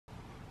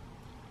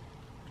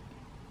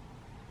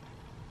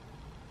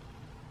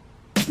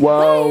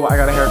Whoa, I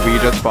got a hair. We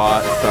just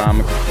bought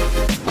some,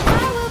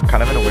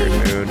 kind of in a weird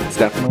mood. It's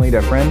definitely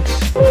different.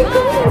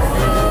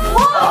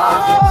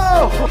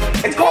 Oh!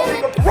 It's called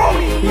being a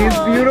brony! He's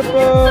beautiful!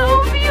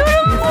 So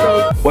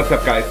beautiful! What's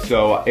up guys?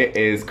 So it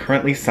is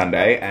currently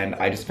Sunday and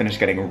I just finished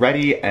getting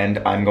ready and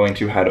I'm going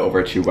to head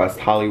over to West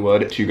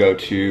Hollywood to go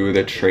to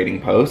the Trading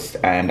Post,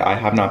 and I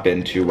have not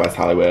been to West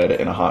Hollywood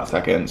in a hot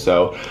second,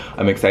 so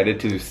I'm excited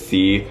to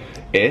see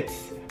it,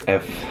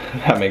 if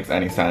that makes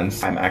any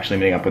sense. I'm actually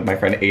meeting up with my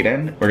friend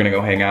Aiden. We're gonna go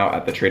hang out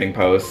at the Trading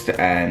Post,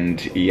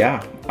 and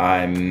yeah,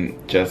 I'm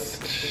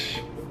just...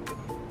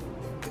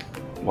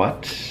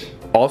 what?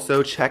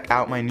 Also, check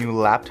out my new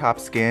laptop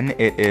skin.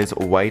 It is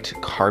white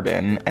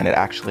carbon and it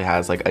actually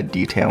has like a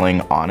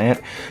detailing on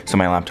it. So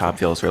my laptop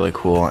feels really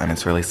cool and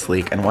it's really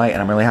sleek and white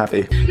and I'm really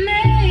happy. This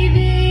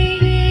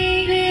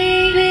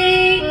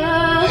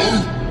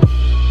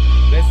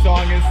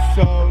song is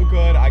so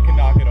good, I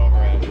cannot get over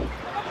it.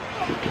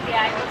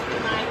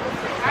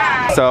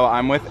 So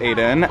I'm with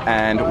Aiden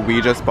and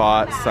we just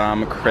bought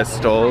some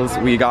crystals.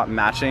 We got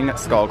matching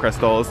skull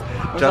crystals.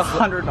 Just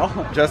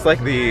 $100. Just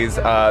like these.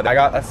 I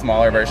got a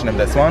smaller version of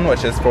this one,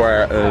 which is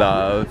for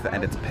love,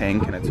 and it's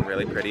pink and it's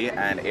really pretty.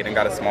 And Aiden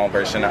got a small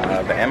version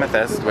of the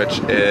amethyst, which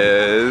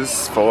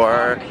is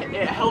for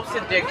it helps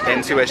addiction.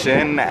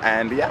 Intuition,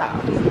 and yeah,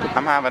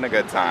 I'm having a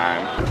good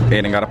time.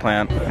 Aiden got a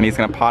plant and he's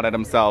gonna pot it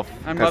himself.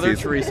 I'm Mother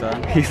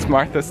Teresa. He's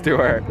Martha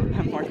Stewart.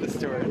 I'm Martha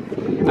Stewart.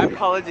 I'm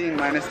Paula Dean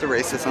minus the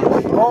racism.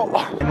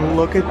 Oh, and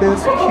look at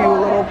this cute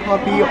little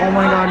puppy. Oh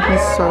my god,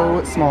 he's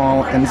so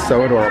small and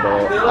so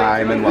adorable.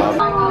 I'm in love.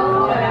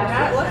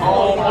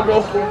 Oh my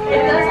god.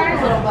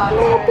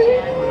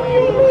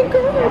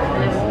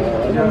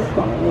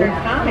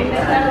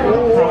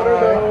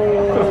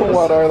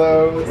 What are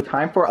those?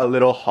 Time for a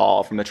little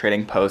haul from the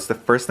Trading Post. The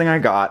first thing I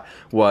got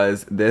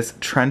was this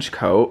trench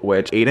coat,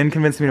 which Aiden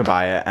convinced me to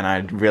buy it, and I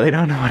really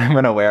don't know what I'm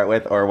gonna wear it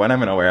with or when I'm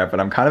gonna wear it, but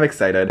I'm kind of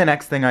excited. The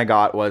next thing I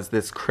got was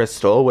this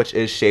crystal, which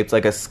is shaped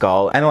like a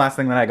skull. And the last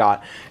thing that I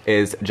got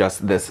is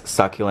just this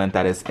succulent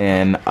that is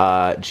in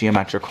a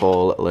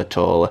geometrical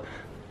little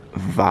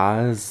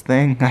vase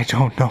thing. I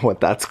don't know what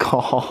that's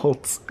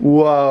called.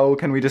 Whoa,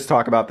 can we just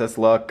talk about this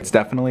look? It's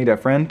definitely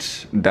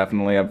different.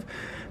 Definitely I've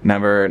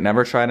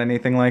never tried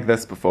anything like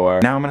this before.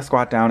 Now I'm gonna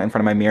squat down in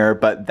front of my mirror,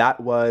 but that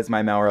was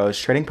my Melrose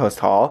Trading Post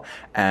haul,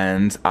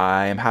 and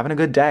I'm having a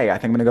good day. I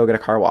think I'm gonna go get a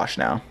car wash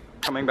now.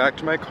 Coming back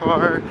to my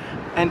car,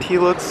 and he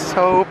looks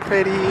so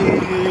pretty.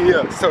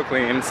 So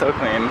clean, so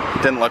clean.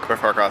 Didn't look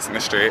before crossing the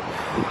street.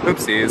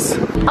 Oopsies.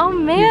 Oh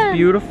man. He's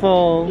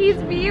beautiful. He's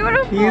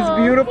beautiful. He's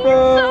beautiful. He's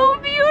so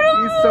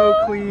beautiful. He's so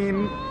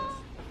clean.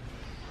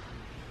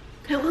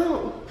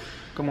 Hello.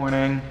 Good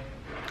morning.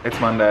 It's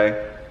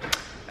Monday,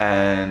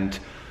 and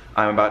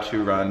I'm about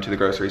to run to the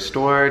grocery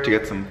store to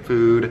get some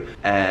food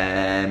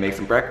and make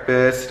some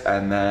breakfast,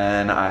 and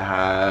then I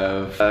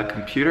have a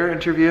computer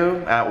interview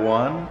at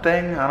 1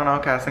 thing, I don't know,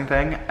 casting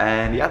thing,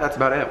 and yeah, that's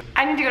about it.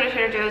 I need to go to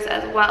Trader Joe's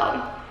as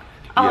well.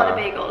 A lot of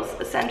bagels,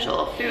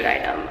 essential food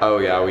item. Oh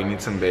yeah, we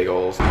need some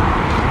bagels.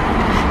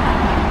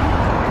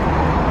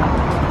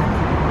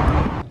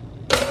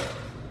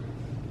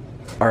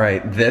 All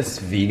right, this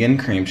vegan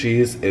cream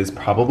cheese is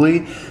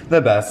probably the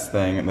best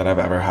thing that I've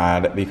ever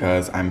had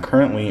because I'm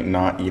currently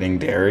not eating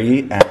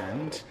dairy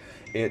and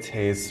it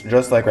tastes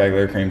just like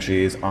regular cream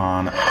cheese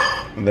on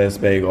this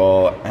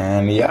bagel,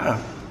 and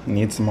yeah,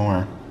 need some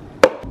more.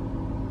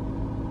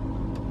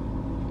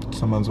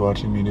 Someone's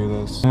watching me do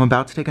this. I'm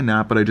about to take a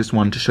nap, but I just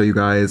wanted to show you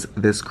guys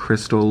this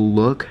crystal.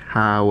 Look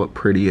how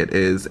pretty it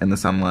is in the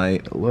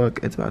sunlight. Look,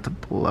 it's about to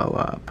blow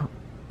up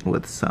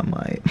with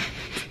sunlight.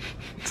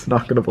 It's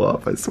not gonna blow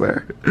up, I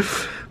swear.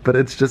 But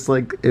it's just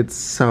like,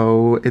 it's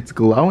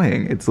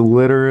glowing. It's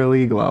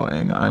literally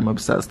glowing. I'm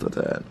obsessed with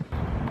it.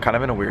 I'm kind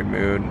of in a weird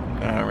mood.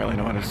 I don't really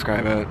know how to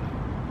describe it.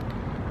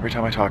 Every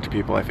time I talk to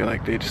people, I feel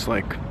like they just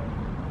like,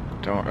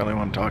 don't really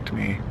want to talk to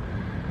me.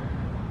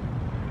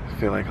 I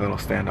feel like a little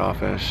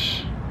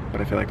standoffish, but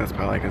I feel like that's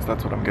probably because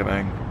that's what I'm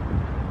giving.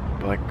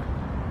 But like,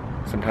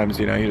 sometimes,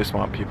 you know, you just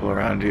want people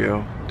around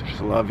you to just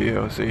love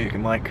you so you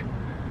can like,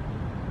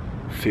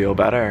 feel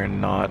better and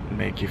not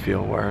make you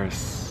feel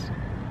worse.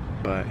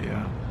 But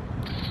yeah.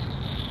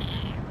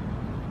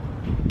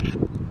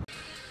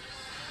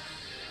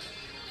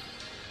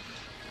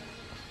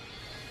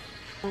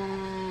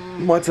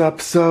 What's up?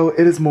 So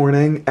it is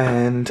morning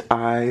and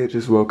I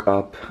just woke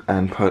up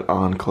and put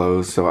on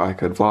clothes so I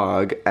could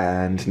vlog,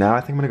 and now I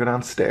think I'm gonna go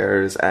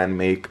downstairs and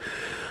make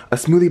a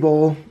smoothie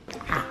bowl.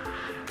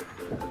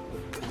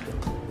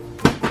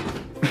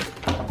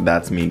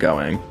 That's me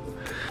going.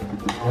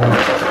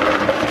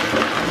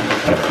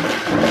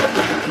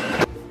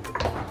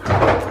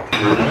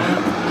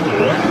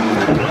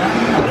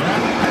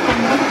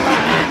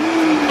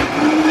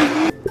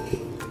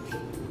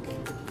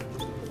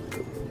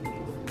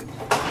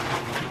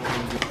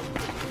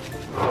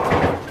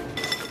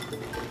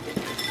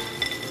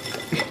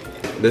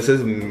 This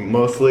is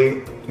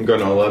mostly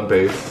granola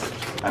based,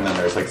 and then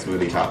there's like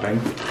smoothie topping.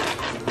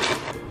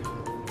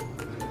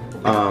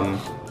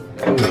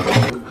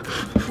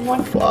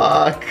 What?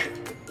 Fuck.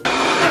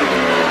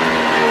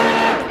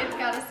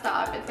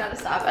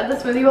 at the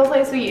smoothie bowl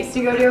place we used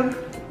to go to,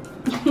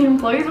 the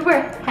employees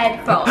wear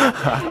headphones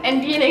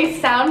and be in a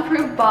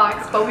soundproof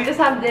box, but we just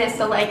have this,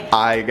 so like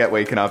I get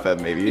waken up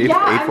at maybe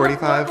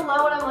 8:45. I'm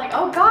below and I'm like,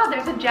 oh god,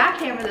 there's a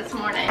jackhammer this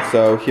morning.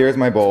 So here's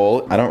my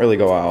bowl. I don't really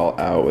go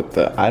out with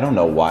the, I don't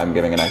know why I'm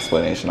giving an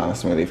explanation on a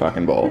smoothie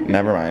fucking bowl.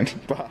 Never mind.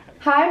 Bye.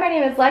 Hi, my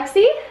name is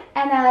Lexi,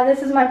 and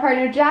this is my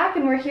partner Jack,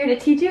 and we're here to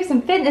teach you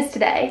some fitness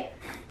today.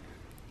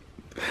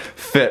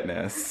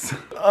 Fitness.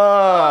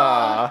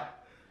 Oh.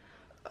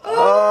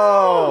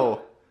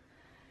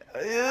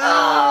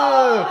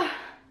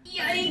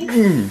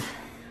 Yikes.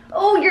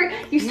 Oh,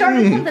 you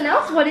started something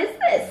else? What is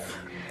this?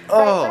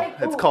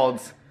 It's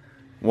called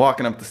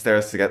walking up the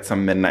stairs to get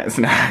some midnight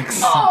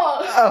snacks.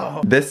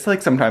 This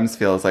like sometimes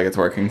feels like it's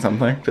working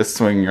something. Just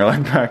swinging your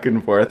leg back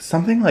and forth.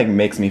 Something like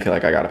makes me feel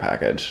like I got a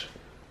package.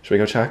 Should we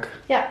go check?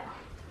 Yeah.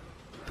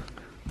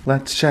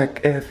 Let's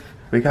check if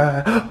we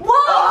got.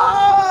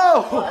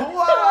 Whoa!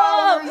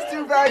 Whoa! There's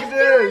 2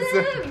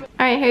 packages!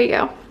 Alright, here you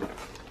go.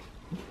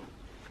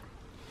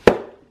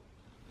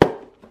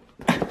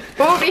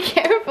 Oh, be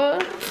careful.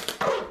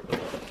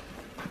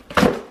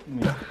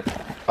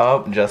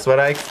 Oh, just what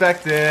I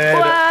expected.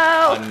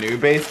 Wow. A new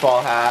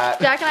baseball hat.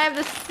 Jack and I have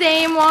the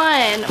same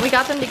one. We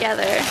got them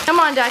together. Come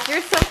on, Jack,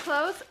 you're so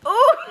close.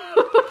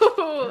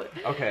 Ooh.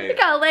 Okay. You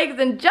got legs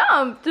and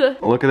jumped.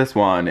 Look at this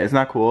one. Isn't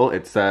that cool?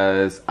 It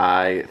says,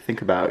 I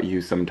think about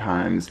you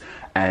sometimes.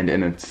 And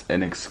it's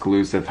an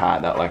exclusive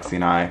hat that Lexi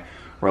and I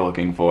were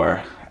looking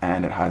for.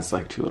 And it has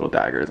like 2 little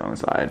daggers on the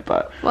side,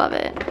 but love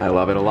it. I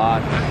love it a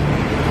lot.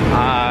 We're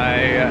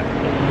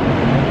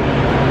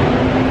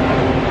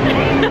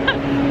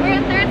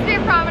at 3rd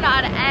Street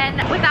Promenade,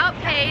 and without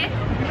pay,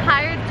 we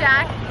hired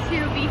Jack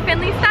to be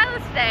Finley's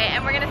stylist today,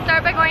 and we're gonna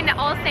start by going to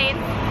All Saints,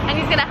 and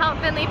he's gonna help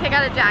Finley pick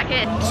out a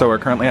jacket. So we're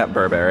currently at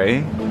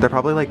Burberry. They're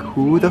probably like,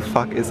 who the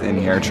fuck is in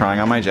here trying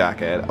on my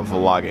jacket,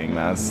 vlogging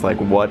this? Like,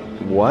 what?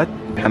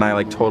 And I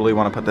like totally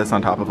want to put this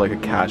on top of like a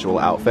casual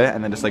outfit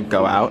and then just like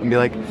go out and be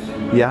like,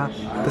 yeah,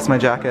 this is my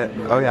jacket.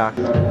 Oh yeah.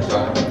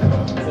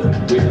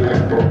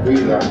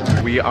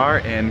 We are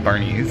in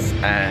Barney's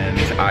and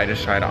I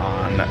just tried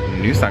on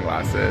new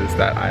sunglasses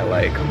that I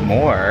like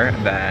more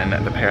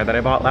than the pair that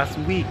I bought last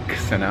week.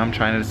 So now I'm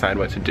trying to decide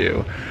what to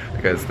do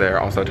because they're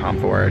also Tom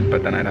Ford,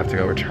 but then I'd have to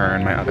go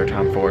return my other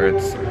Tom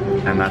Fords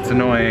and that's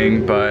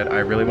annoying, but I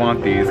really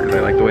want these because I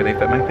like the way they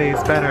fit my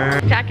face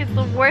better. Jack is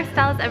the worst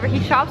stylist ever. He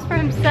shops for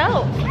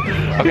himself.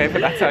 Okay,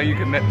 but that's how you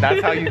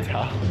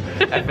tell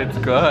if it's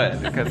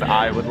good because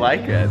I would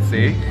like it,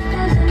 see?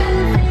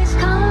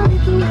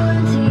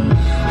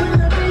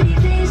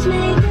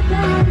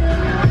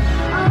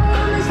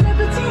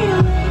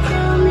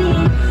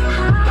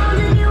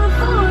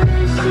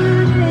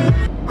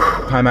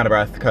 I'm out of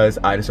breath because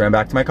I just ran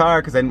back to my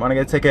car because I didn't want to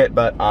get a ticket,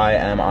 but I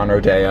am on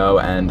Rodeo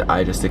and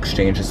I just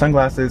exchanged the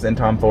sunglasses in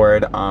Tom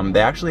Ford.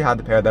 They actually had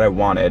the pair that I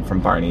wanted from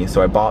Barney,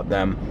 so I bought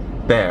them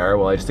there.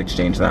 Well, I just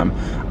exchanged them.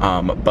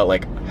 But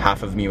like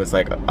half of me was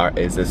like,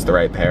 is this the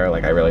right pair?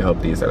 Like I really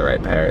hope these are the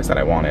right pairs that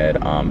I wanted.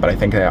 But I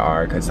think they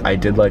are because I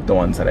did like the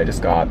ones that I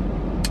just got.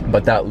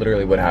 But that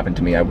literally would happen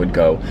to me. I would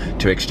go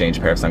to exchange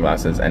a pair of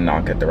sunglasses and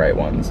not get the right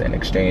ones in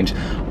exchange.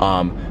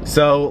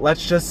 So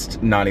let's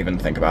just not even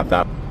think about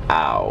that.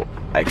 Ow,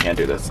 I can't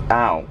do this.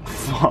 Ow,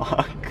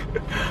 fuck.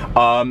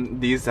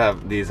 These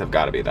have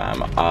got to be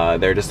them.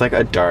 They're just like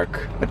a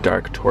dark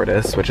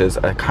tortoise, which is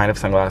a kind of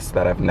sunglass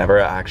that I've never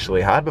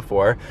actually had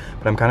before,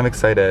 but I'm kind of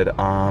excited. And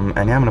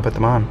yeah, I'm gonna put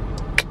them on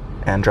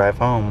and drive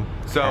home.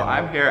 So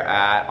I'm here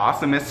at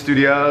Awesomeness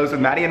Studios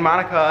with Maddie and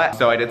Monica.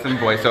 So I did some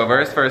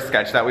voiceovers for a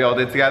sketch that we all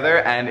did together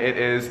and it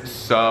is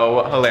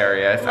so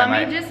hilarious.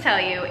 Let me just tell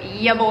you,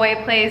 your boy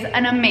plays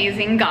an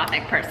amazing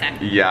gothic person.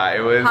 Yeah,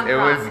 it was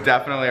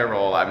definitely a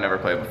role I've never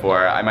played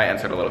before. I might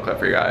insert a little clip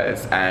for you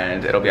guys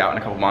and it'll be out in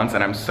a couple months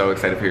and I'm so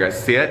excited for you guys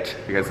to see it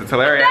because it's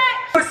hilarious.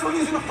 I'm still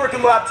using the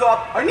freaking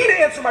laptop. I need to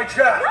answer my text.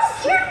 Bro,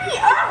 cheer me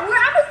up. We're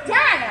almost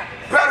done.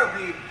 Better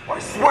be. I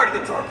swear to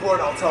the Dark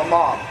Lord, I'll tell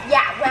Mom.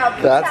 Yeah, well,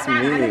 you That's tell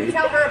Mom. I'm me. gonna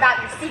tell her about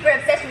your secret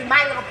obsession with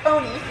My Little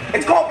Pony.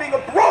 It's called being a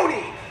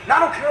brony. And I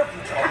don't care if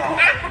you tell Mom.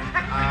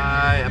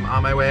 I am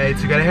on my way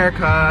to get a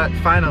haircut,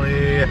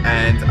 finally,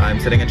 and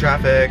I'm sitting in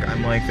traffic.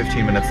 I'm like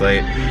 15 minutes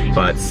late,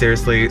 but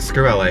seriously,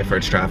 screw LA for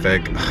its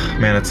traffic. Ugh,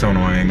 man, it's so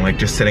annoying. Like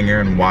just sitting here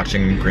and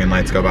watching green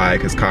lights go by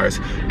because cars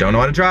don't know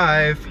how to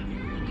drive.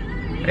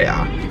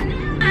 Yeah.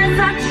 As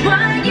I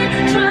try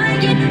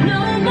it,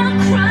 no more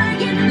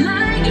crying,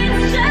 like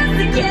it's just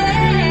a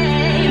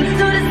game.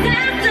 So the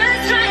Santa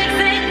strikes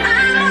it,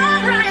 I'm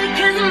alright,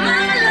 'cause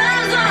my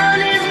love's on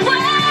its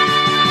way.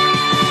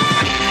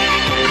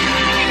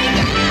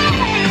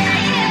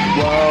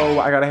 Whoa,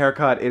 I got a haircut.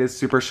 cut. It is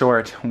super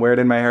short. Where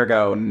did my hair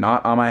go?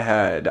 Not on my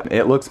head.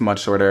 It looks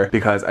much shorter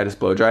because I just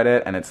blow dried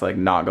it and it's like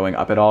not going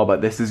up at all,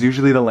 but this is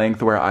usually the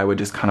length where I would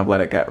just kind of let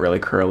it get really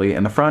curly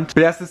in the front.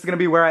 But yes, this is gonna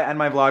be where I end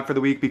my vlog for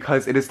the week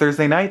because it is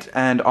Thursday night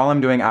and all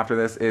I'm doing after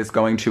this is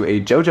going to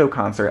a JoJo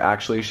concert.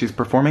 Actually, she's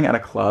performing at a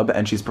club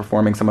and she's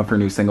performing some of her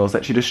new singles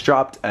that she just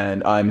dropped,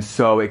 and I'm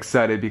so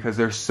excited because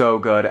they're so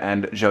good,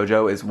 and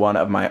JoJo is one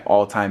of my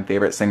all-time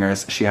favorite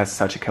singers. She has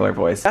such a killer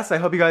voice. Yes, I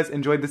hope you guys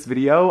enjoyed this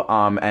video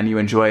and you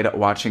enjoyed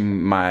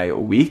watching my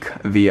week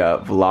via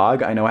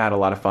vlog. I know I had a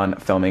lot of fun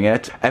filming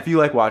it. If you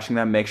like watching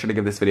them, make sure to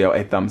give this video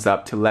a thumbs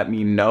up to let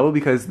me know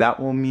because that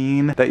will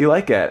mean that you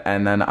like it,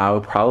 and then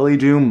I'll probably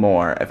do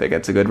more if it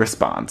gets a good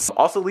response.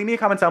 Also, leave me a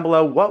comment down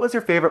below what was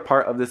your favorite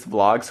part of this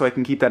vlog so I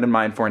can keep that in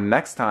mind for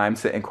next time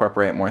to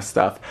incorporate more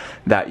stuff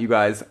that you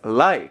guys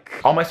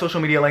like. All my social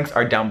media links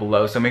are down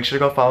below, so make sure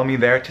to go follow me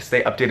there to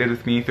stay updated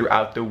with me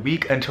throughout the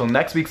week until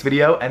next week's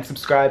video, and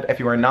subscribe if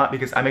you are not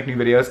because I make new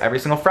videos every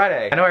single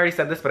Friday. I know I already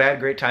said this, but I had a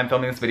great time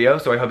filming this video,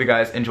 so I hope you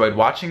guys enjoyed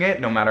watching it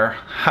no matter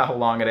how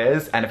long it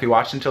is, and if you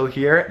watched until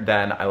here,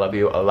 then I love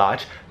you a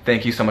lot.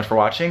 Thank you so much for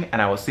watching,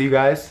 and I will see you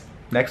guys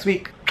next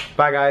week.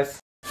 Bye guys.